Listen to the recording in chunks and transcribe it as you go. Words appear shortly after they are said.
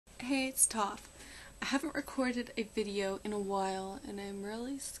Hey, it's Toph. I haven't recorded a video in a while and I'm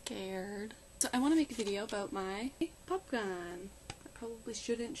really scared. So I want to make a video about my popgun. I probably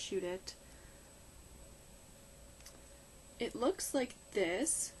shouldn't shoot it. It looks like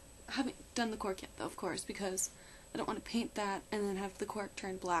this. I haven't done the cork yet though, of course, because I don't want to paint that and then have the cork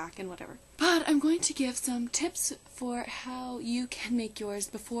turn black and whatever. But I'm going to give some tips for how you can make yours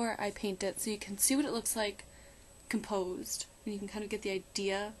before I paint it so you can see what it looks like composed and you can kind of get the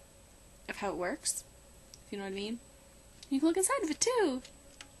idea of how it works, if you know what I mean. You can look inside of it too.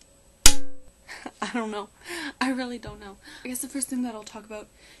 I don't know. I really don't know. I guess the first thing that I'll talk about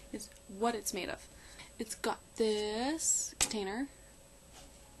is what it's made of. It's got this container.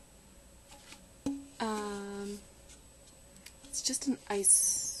 It's just an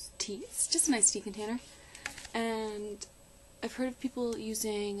iced tea. It's just an iced tea container. And I've heard of people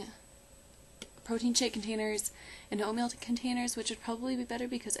using protein shake containers and oatmeal containers, which would probably be better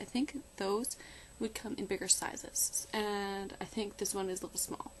because I think those would come in bigger sizes. And I think this one is a little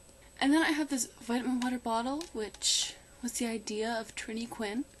small. And then I have this vitamin water bottle, which was the idea of Harley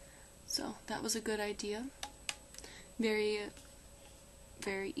Quinn. So that was a good idea. Very,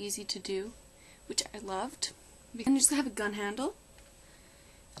 very easy to do, which I loved. And you just have a gun handle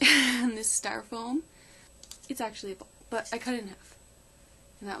and this styrofoam. It's actually a ball, but I cut it in half,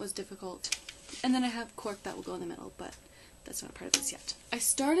 and that was difficult. And then I have cork that will go in the middle, but that's not part of this yet. I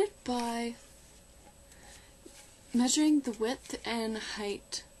started by measuring the width and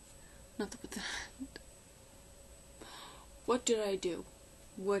height. Not the width. What did I do?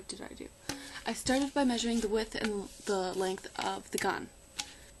 What did I do? I started by measuring the width and the length of the gun.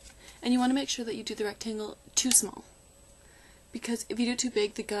 And you want to make sure that you do the rectangle too small. Because if you do too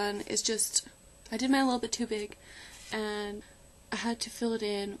big, the gun is just... I did mine a little bit too big, and I had to fill it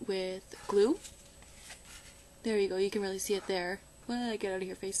in with glue. There you go, you can really see it there. Well, get out of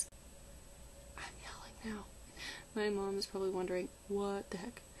here, face. I'm yelling now. My mom is probably wondering, what the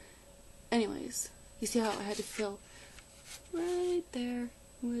heck? Anyways, you see how I had to fill right there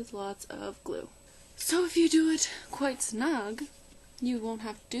with lots of glue. So if you do it quite snug, you won't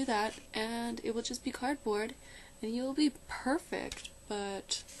have to do that, and it will just be cardboard, and you'll be perfect,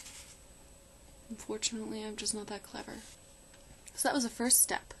 but unfortunately I'm just not that clever. So that was the first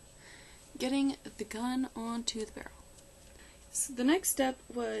step, getting the gun onto the barrel. So the next step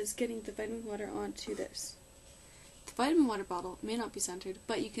was getting the vitamin water onto this. The vitamin water bottle may not be centered,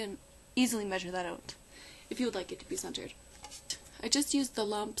 but you can easily measure that out if you would like it to be centered. I just used the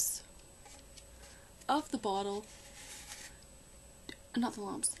lumps of the bottle, not the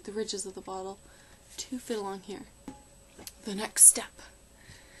lumps, the ridges of the bottle, to fit along here. The next step.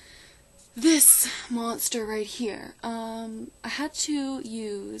 This monster right here. I had to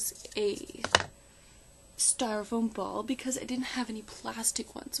use a styrofoam ball because I didn't have any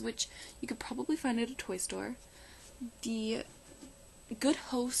plastic ones, which you could probably find at a toy store. The Good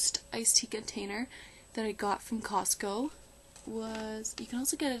Host iced tea container that I got from Costco was, you can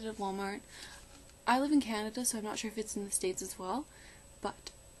also get it at Walmart. I live in Canada, so I'm not sure if it's in the States as well,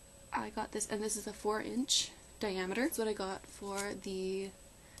 but I got this, and this is a 4-inch diameter. That's what I got for the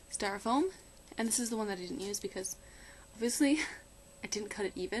styrofoam, and this is the one that I didn't use because obviously I didn't cut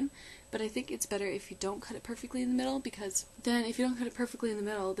it even, but I think it's better if you don't cut it perfectly in the middle, because then if you don't cut it perfectly in the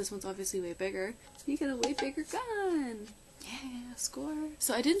middle, this one's obviously way bigger, you get a way bigger gun. Yeah, score.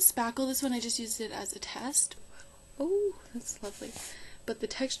 So I didn't spackle this one, I just used it as a test. Oh, that's lovely. But the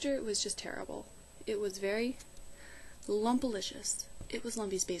texture was just terrible. It was very lumpalicious. It was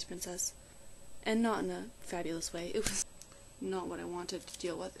Lumpy Space Princess. And not in a fabulous way. It was not what I wanted to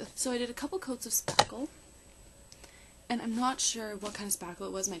deal with. So I did a couple coats of spackle. And I'm not sure what kind of spackle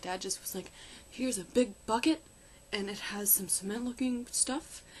it was. My dad just was like, here's a big bucket, and it has some cement looking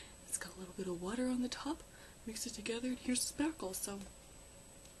stuff. It's got a little bit of water on the top. Mix it together, and here's the spackle. So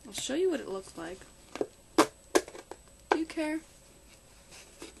I'll show you what it looks like. Do you care?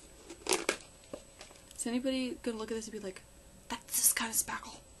 Is anybody gonna look at this and be like, that's this kind of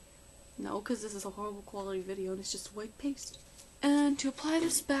spackle? No, because this is a horrible quality video and it's just white paste. And to apply the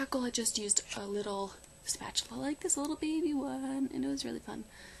spackle, I just used a little spatula like this, a little baby one, and it was really fun.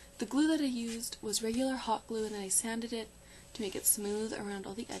 The glue that I used was regular hot glue, and then I sanded it to make it smooth around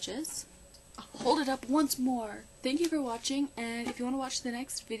all the edges. I'll hold it up once more. Thank you for watching, and if you want to watch the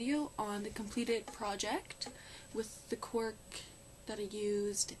next video on the completed project with the cork that I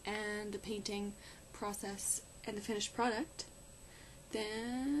used and the painting process and the finished product,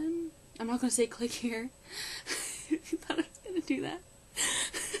 then I'm not going to say click here. You thought I was going to do that.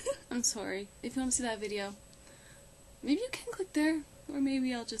 I'm sorry. If you want to see that video, maybe you can click there, or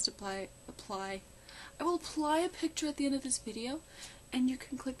maybe I'll just apply. I will apply a picture at the end of this video, and you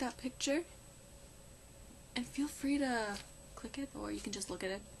can click that picture, and feel free to click it, or you can just look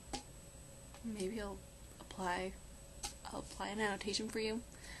at it. Maybe I'll apply an annotation for you.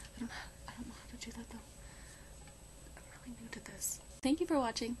 I don't know how to do that though. I'm really new to this. Thank you for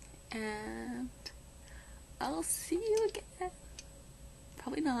watching, and I'll see you again.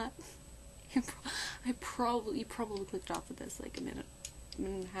 Probably not. You probably clicked off of this like a minute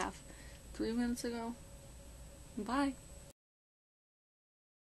and a half, 3 minutes ago. Bye.